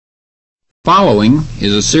Following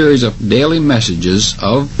is a series of daily messages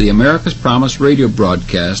of the America's Promise radio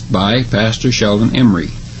broadcast by Pastor Sheldon Emry.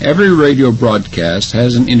 Every radio broadcast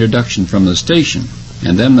has an introduction from the station,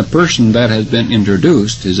 and then the person that has been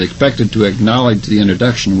introduced is expected to acknowledge the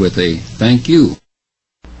introduction with a thank you.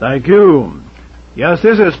 Thank you. Yes,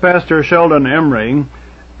 this is Pastor Sheldon Emry,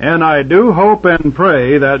 and I do hope and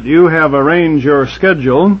pray that you have arranged your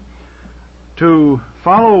schedule to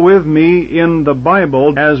follow with me in the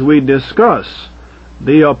Bible as we discuss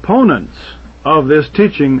the opponents of this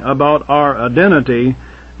teaching about our identity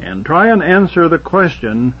and try and answer the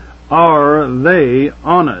question, are they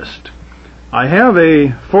honest? I have a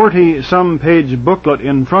 40-some page booklet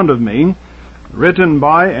in front of me written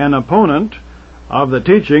by an opponent of the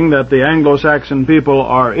teaching that the Anglo-Saxon people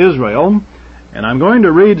are Israel, and I'm going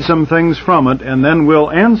to read some things from it and then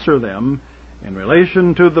we'll answer them in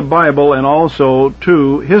relation to the Bible and also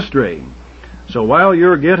to history. So while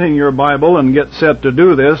you're getting your Bible and get set to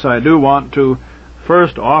do this, I do want to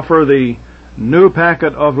first offer the new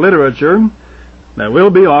packet of literature that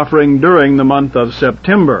we'll be offering during the month of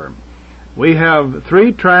September. We have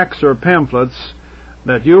 3 tracts or pamphlets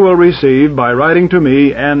that you will receive by writing to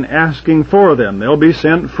me and asking for them. They'll be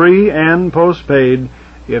sent free and postpaid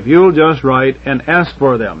if you'll just write and ask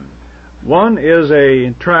for them. One is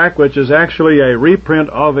a tract which is actually a reprint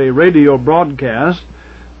of a radio broadcast.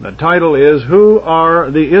 The title is, Who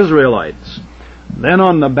Are the Israelites? Then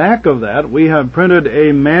on the back of that we have printed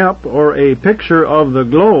a map or a picture of the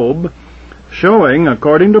globe showing,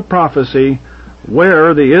 according to prophecy,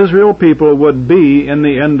 where the Israel people would be in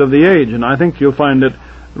the end of the age, and I think you'll find it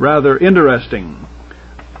rather interesting.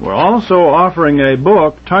 We're also offering a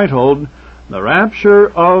book titled The Rapture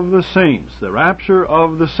of the Saints. The Rapture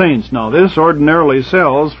of the Saints. Now this ordinarily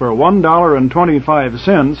sells for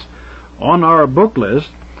 $1.25 on our book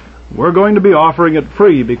list. We're going to be offering it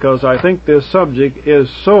free because I think this subject is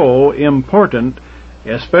so important,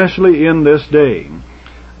 especially in this day.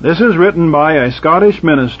 This is written by a Scottish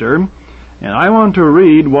minister, and I want to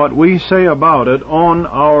read what we say about it on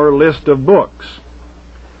our list of books.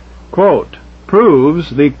 Quote, proves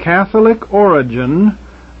the Catholic origin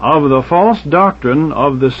of the false doctrine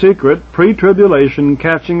of the secret pre-tribulation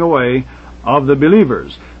catching away of the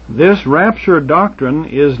believers. This rapture doctrine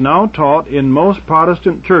is now taught in most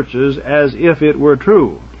Protestant churches as if it were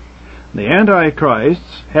true. The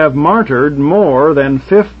Antichrists have martyred more than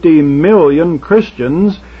 50 million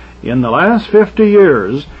Christians in the last 50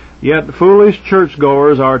 years, yet foolish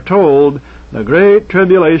churchgoers are told the great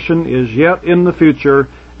tribulation is yet in the future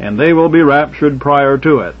and they will be raptured prior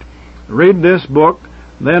to it. Read this book,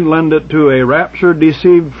 then lend it to a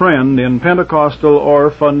rapture-deceived friend in Pentecostal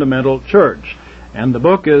or fundamental church. And the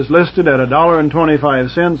book is listed at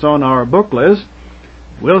 $1.25 on our book list.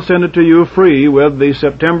 We'll send it to you free with the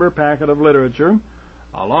September packet of literature,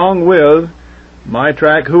 along with my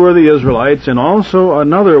tract, Who Are the Israelites, and also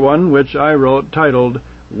another one which I wrote titled,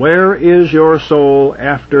 Where is Your Soul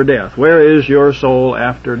After Death? Where is Your Soul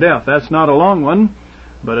After Death? That's not a long one,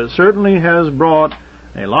 but it certainly has brought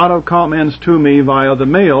a lot of comments to me via the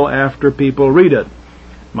mail after people read it.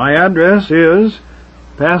 My address is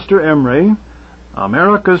Pastor Emry,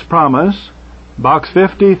 America's Promise, Box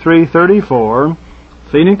 5334,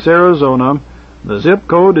 Phoenix, Arizona. The zip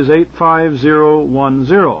code is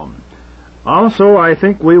 85010. Also, I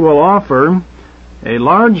think we will offer a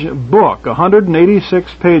large book, a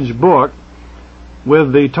 186-page book,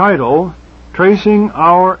 with the title, Tracing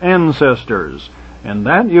Our Ancestors. And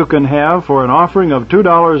that you can have for an offering of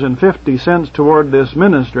 $2.50 toward this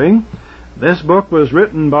ministry. This book was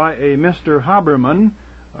written by a Mr. Haberman,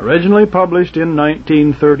 originally published in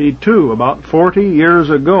 1932, about 40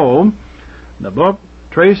 years ago. The book,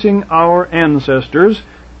 Tracing Our Ancestors,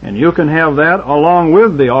 and you can have that along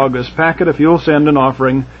with the August packet if you'll send an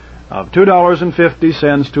offering of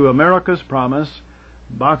 $2.50 to America's Promise,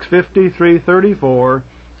 Box 5334,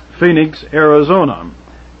 Phoenix, Arizona.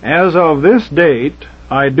 As of this date,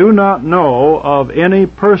 I do not know of any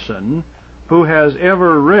person who has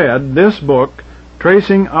ever read this book,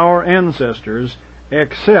 Tracing Our Ancestors,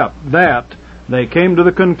 except that they came to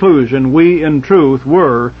the conclusion we in truth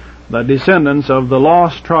were the descendants of the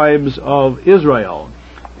lost tribes of Israel.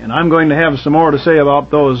 And I'm going to have some more to say about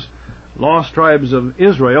those lost tribes of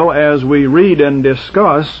Israel as we read and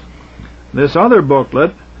discuss this other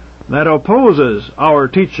booklet that opposes our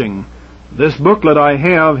teaching. This booklet I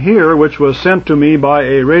have here, which was sent to me by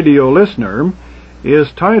a radio listener, is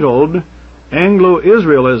titled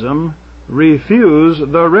Anglo-Israelism, Refuse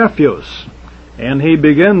the Refuse. And he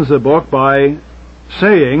begins the book by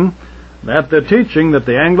saying that the teaching that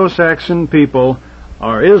the Anglo-Saxon people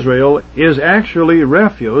are Israel is actually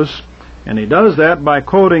refuse, And he does that by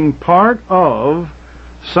quoting part of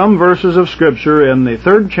some verses of Scripture in the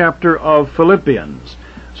 3rd chapter of Philippians.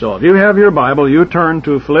 So if you have your Bible, you turn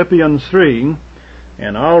to Philippians 3,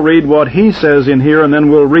 and I'll read what he says in here, and then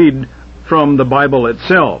we'll read from the Bible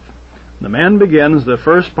itself. The man begins the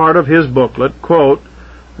first part of his booklet, quote,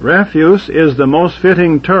 "Refuse is the most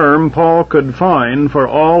fitting term Paul could find for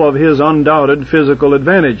all of his undoubted physical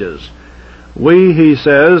advantages. We, he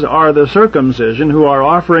says, are the circumcision who are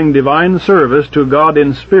offering divine service to God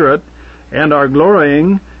in spirit and are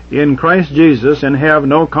glorying in Christ Jesus and have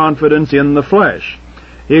no confidence in the flesh."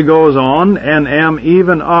 He goes on, "And am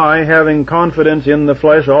even I having confidence in the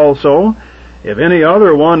flesh also? If any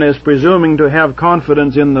other one is presuming to have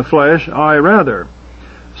confidence in the flesh, I rather.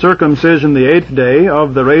 Circumcision the 8th day,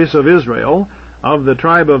 of the race of Israel, of the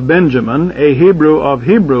tribe of Benjamin, a Hebrew of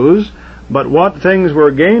Hebrews, but what things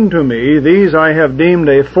were gained to me, these I have deemed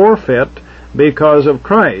a forfeit because of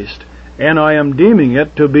Christ, and I am deeming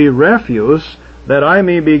it to be refuse, that I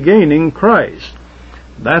may be gaining Christ."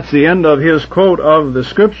 That's the end of his quote of the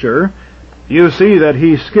Scripture. You see that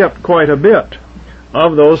he skipped quite a bit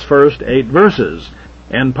of those first 8 verses.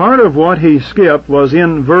 And part of what he skipped was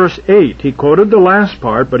in verse 8. He quoted the last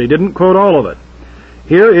part, but he didn't quote all of it.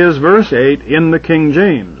 Here is verse 8 in the King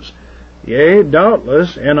James. "Yea,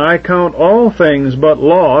 doubtless, and I count all things but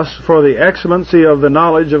loss for the excellency of the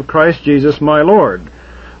knowledge of Christ Jesus my Lord,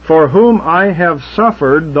 for whom I have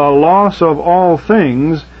suffered the loss of all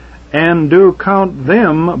things, and do count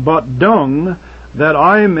them but dung, that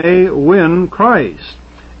I may win Christ."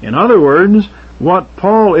 In other words, what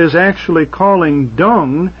Paul is actually calling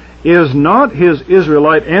dung is not his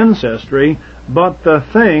Israelite ancestry, but the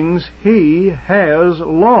things he has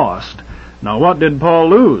lost. Now, what did Paul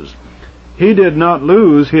lose? He did not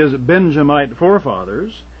lose his Benjamite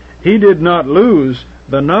forefathers. He did not lose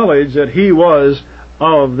the knowledge that he was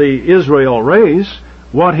of the Israel race.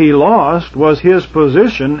 What he lost was his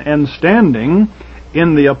position and standing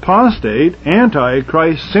in the apostate,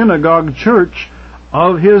 anti-Christ synagogue church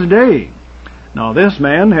of his day. Now, this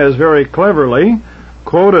man has very cleverly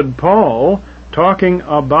quoted Paul talking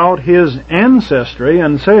about his ancestry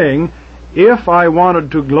and saying, if I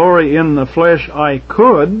wanted to glory in the flesh, I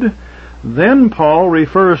could. Then Paul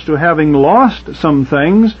refers to having lost some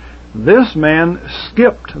things. This man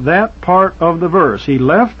skipped that part of the verse. He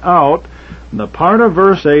left out the part of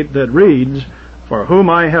verse 8 that reads, "For whom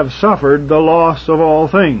I have suffered the loss of all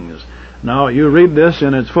things." Now, you read this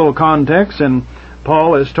in its full context, and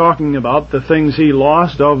Paul is talking about the things he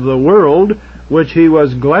lost of the world, which he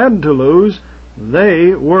was glad to lose.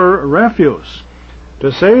 They were refuse.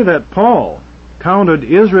 To say that Paul counted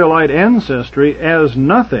Israelite ancestry as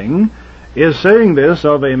nothing is saying this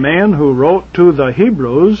of a man who wrote to the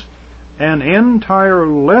Hebrews an entire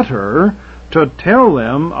letter to tell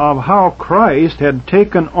them of how Christ had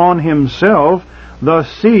taken on himself the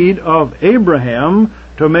seed of Abraham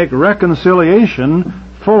to make reconciliation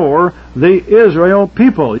for the Israel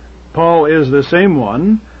people. Paul is the same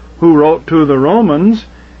one who wrote to the Romans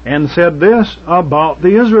and said this about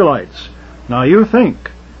the Israelites. Now you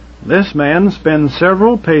think, this man spends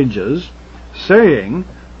several pages saying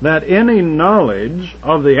that any knowledge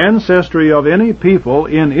of the ancestry of any people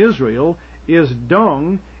in Israel is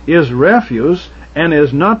dung, is refuse, and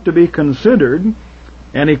is not to be considered,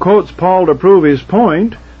 and he quotes Paul to prove his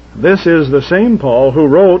point. This is the same Paul who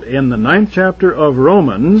wrote in the 9th chapter of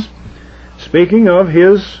Romans, speaking of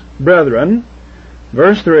his brethren,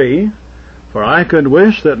 verse 3, "For I could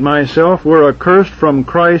wish that myself were accursed from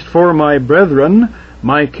Christ for my brethren,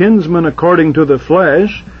 my kinsmen according to the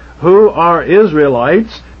flesh, who are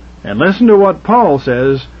Israelites." And listen to what Paul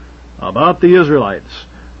says about the Israelites.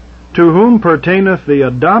 "To whom pertaineth the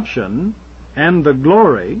adoption, and the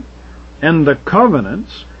glory, and the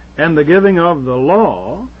covenants, and the giving of the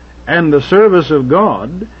law, and the service of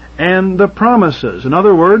God, and the promises." In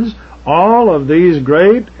other words, all of these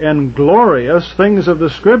great and glorious things of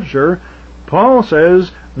the Scripture, Paul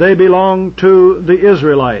says they belong to the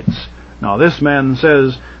Israelites. Now this man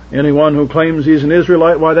says, anyone who claims he's an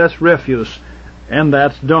Israelite, why, that's refuse, and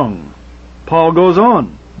that's dung. Paul goes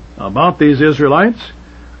on about these Israelites,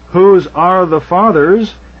 whose are the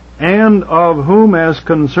fathers, and of whom as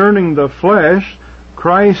concerning the flesh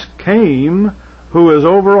Christ came, who is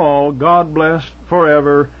over all, God blessed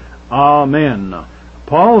forever. Amen.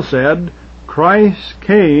 Paul said Christ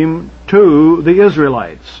came to the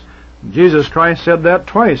Israelites. Jesus Christ said that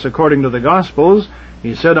twice according to the Gospels.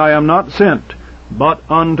 He said, "I am not sent but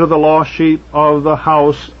unto the lost sheep of the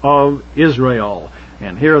house of Israel."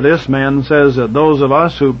 And here this man says that those of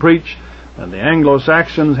us who preach that the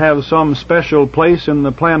Anglo-Saxons have some special place in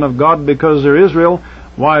the plan of God because they're Israel,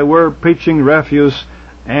 why we're preaching refuse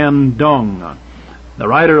and dung. The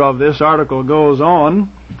writer of this article goes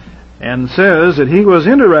on and says that he was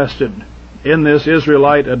interested in this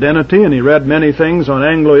Israelite identity, and he read many things on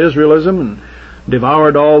Anglo-Israelism and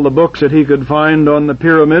devoured all the books that he could find on the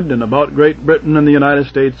pyramid and about Great Britain and the United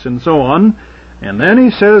States and so on. And then he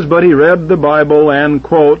says, but he read the Bible and,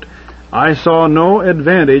 quote, I saw no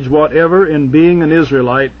advantage whatever in being an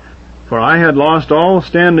Israelite, for I had lost all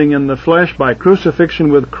standing in the flesh by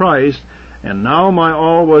crucifixion with Christ, and now my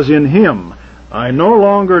all was in him. I no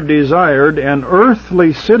longer desired an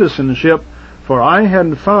earthly citizenship, for I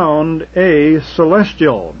had found a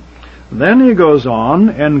celestial. Then he goes on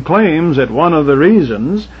and claims that one of the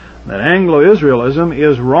reasons that Anglo-Israelism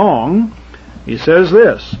is wrong, he says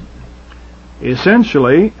this: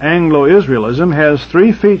 essentially, Anglo-Israelism has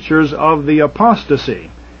three features of the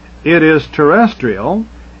apostasy. It is terrestrial,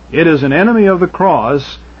 it is an enemy of the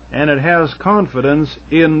cross, and it has confidence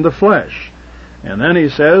in the flesh. And then he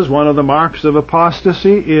says one of the marks of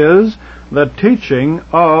apostasy is the teaching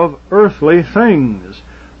of earthly things.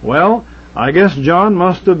 Well, I guess John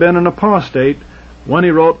must have been an apostate when he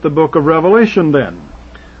wrote the book of Revelation then,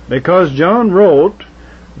 because John wrote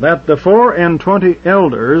that the 24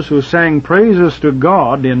 elders who sang praises to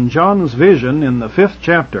God in John's vision in the 5th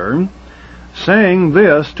chapter sang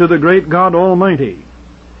this to the great God Almighty,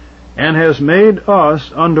 and has made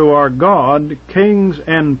us unto our God kings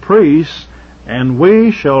and priests, and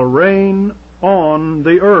we shall reign on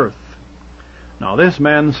the earth. Now this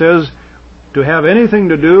man says to have anything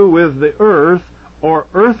to do with the earth or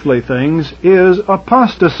earthly things is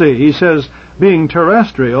apostasy. He says being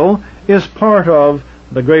terrestrial is part of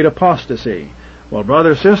the great apostasy. Well,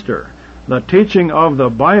 brother, sister, the teaching of the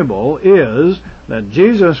Bible is that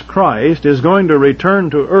Jesus Christ is going to return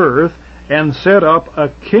to earth and set up a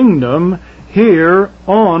kingdom here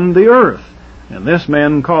on the earth. And this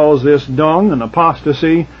man calls this dung and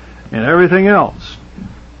apostasy and everything else.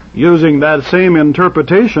 Using that same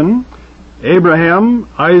interpretation, Abraham,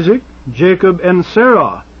 Isaac, Jacob, and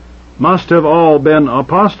Sarah must have all been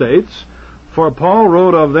apostates, for Paul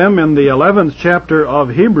wrote of them in the 11th chapter of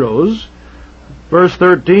Hebrews, verse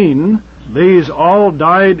 13, these all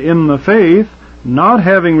died in the faith, not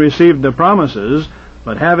having received the promises,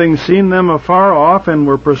 but having seen them afar off, and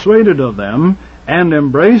were persuaded of them, and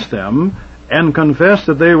embraced them, and confessed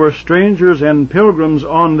that they were strangers and pilgrims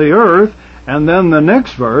on the earth. And then the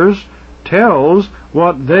next verse tells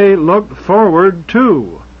what they looked forward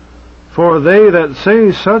to. For they that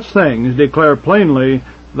say such things declare plainly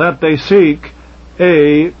that they seek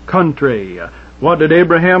a country. What did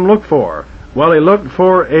Abraham look for? Well, he looked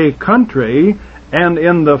for a country, and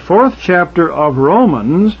in the 4th chapter of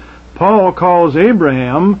Romans, Paul calls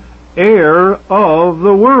Abraham heir of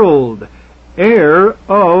the world. Heir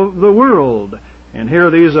of the world. And here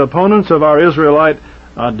these opponents of our Israelite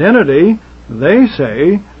identity, they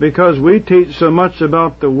say, because we teach so much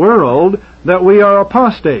about the world, that we are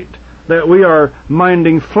apostate, that we are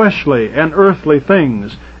minding fleshly and earthly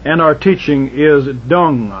things, and our teaching is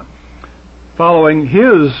dung. Following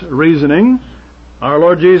his reasoning, our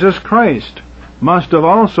Lord Jesus Christ must have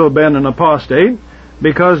also been an apostate,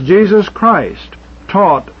 because Jesus Christ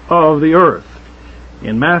taught of the earth.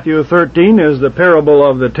 In Matthew 13 is the parable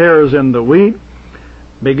of the tares and the wheat.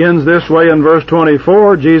 Begins this way in verse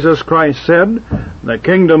 24, Jesus Christ said, the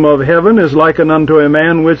kingdom of heaven is likened unto a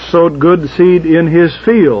man which sowed good seed in his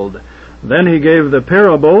field. Then he gave the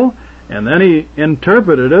parable, and then he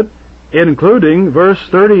interpreted it, including verse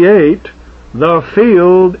 38, the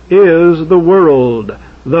field is the world.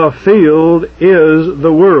 The field is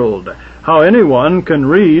the world. How anyone can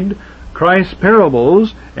read Christ's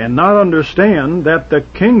parables and not understand that the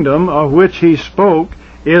kingdom of which he spoke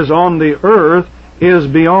is on the earth is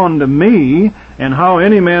beyond me, and how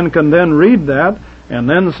any man can then read that and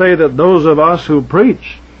then say that those of us who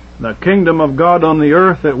preach the kingdom of God on the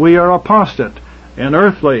earth, that we are apostate and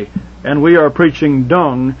earthly, and we are preaching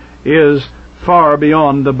dung, is far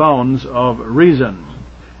beyond the bounds of reason.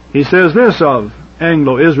 He says this of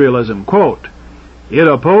Anglo-Israelism, quote, it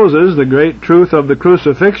opposes the great truth of the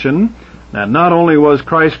crucifixion, that not only was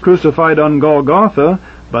Christ crucified on Golgotha,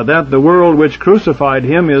 but that the world which crucified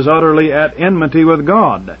him is utterly at enmity with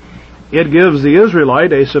God. It gives the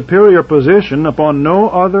Israelite a superior position upon no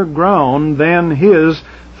other ground than his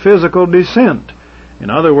physical descent. In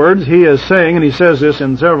other words, he is saying, and he says this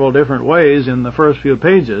in several different ways in the first few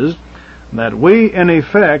pages, that we, in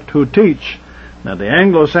effect, who teach that the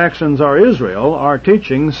Anglo-Saxons are Israel, are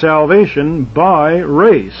teaching salvation by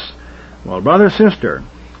race. Well, brother, sister,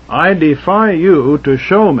 I defy you to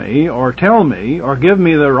show me or tell me or give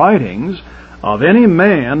me the writings of any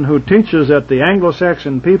man who teaches that the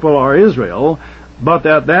Anglo-Saxon people are Israel, but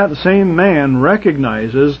that same man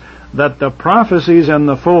recognizes that the prophecies and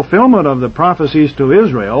the fulfillment of the prophecies to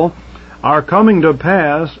Israel are coming to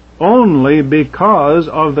pass only because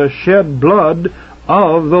of the shed blood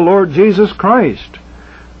of the Lord Jesus Christ.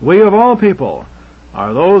 We of all people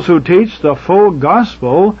are those who teach the full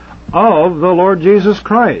gospel of the Lord Jesus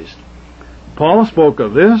Christ. Paul spoke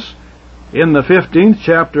of this in the 15th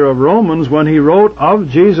chapter of Romans when he wrote of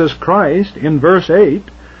Jesus Christ in verse 8,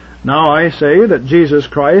 "Now I say that Jesus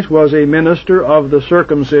Christ was a minister of the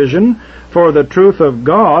circumcision for the truth of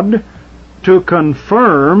God, to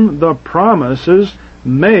confirm the promises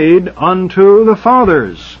made unto the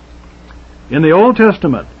fathers." In the Old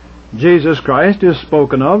Testament, Jesus Christ is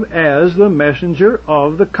spoken of as the messenger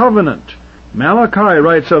of the covenant. Malachi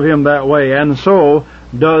writes of him that way, and so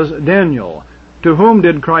does Daniel. To whom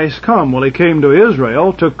did Christ come? Well, he came to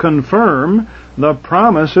Israel to confirm the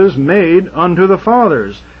promises made unto the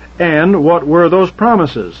fathers. And what were those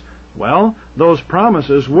promises? Well, those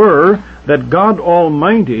promises were that God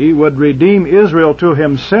Almighty would redeem Israel to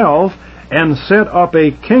himself and set up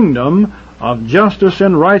a kingdom of justice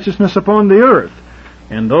and righteousness upon the earth.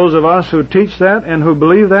 And those of us who teach that and who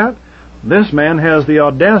believe that, this man has the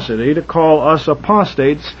audacity to call us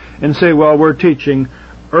apostates and say, well, we're teaching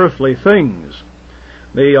earthly things.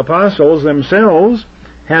 The apostles themselves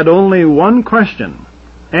had only one question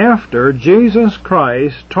after Jesus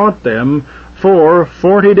Christ taught them for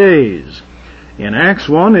 40 days. In Acts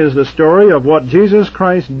 1 is the story of what Jesus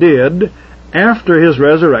Christ did after his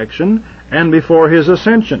resurrection and before his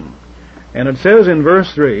ascension. And it says in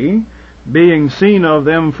verse 3, "Being seen of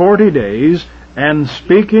them 40 days, and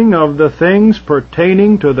speaking of the things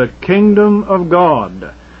pertaining to the kingdom of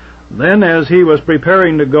God." Then as he was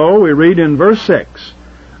preparing to go, we read in verse 6,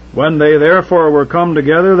 "When they therefore were come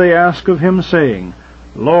together, they asked of him, saying,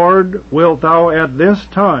 Lord, wilt thou at this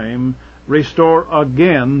time restore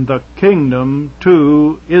again the kingdom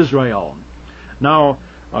to Israel?" Now,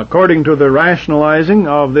 according to the rationalizing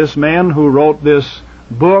of this man who wrote this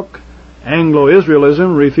book,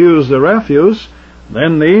 Anglo-Israelism Refuse the Refuse,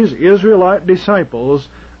 then these Israelite disciples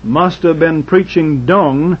must have been preaching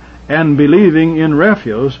dung and believing in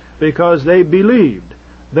refuse, because they believed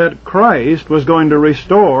that Christ was going to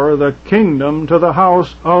restore the kingdom to the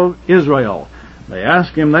house of Israel. They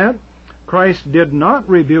asked him that. Christ did not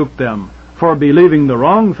rebuke them for believing the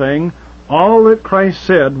wrong thing. All that Christ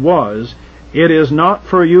said was, "It is not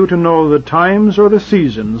for you to know the times or the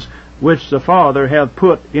seasons which the Father hath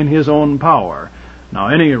put in his own power." Now,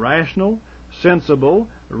 any rational, sensible,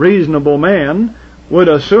 reasonable man would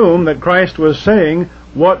assume that Christ was saying,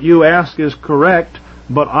 what you ask is correct,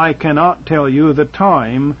 but I cannot tell you the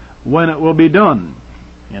time when it will be done.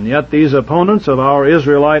 And yet these opponents of our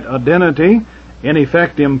Israelite identity in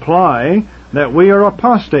effect imply that we are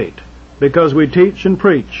apostate because we teach and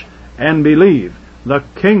preach and believe the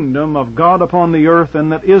kingdom of God upon the earth,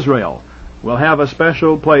 and that Israel will have a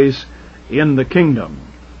special place in the kingdom.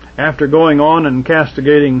 After going on and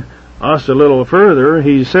castigating us a little further,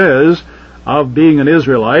 he says of being an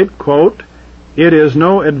Israelite, quote, "It is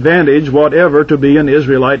no advantage whatever to be an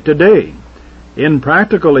Israelite today. In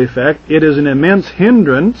practical effect, it is an immense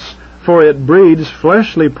hindrance, for it breeds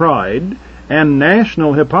fleshly pride and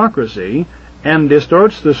national hypocrisy, and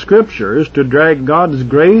distorts the Scriptures to drag God's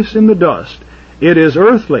grace in the dust. It is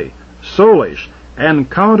earthly, soulish, and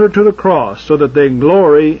counter to the cross, so that they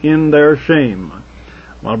glory in their shame."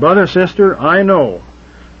 Well, brother, sister, I know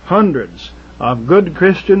hundreds of good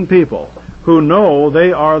Christian people who know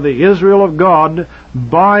they are the Israel of God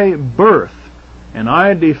by birth, and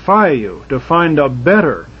I defy you to find a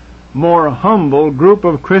better, more humble group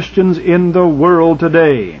of Christians in the world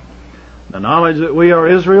today. The knowledge that we are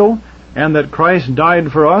Israel and that Christ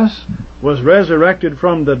died for us, was resurrected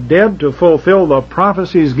from the dead to fulfill the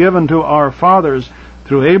prophecies given to our fathers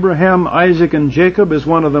through Abraham, Isaac, and Jacob, is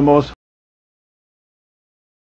one of the most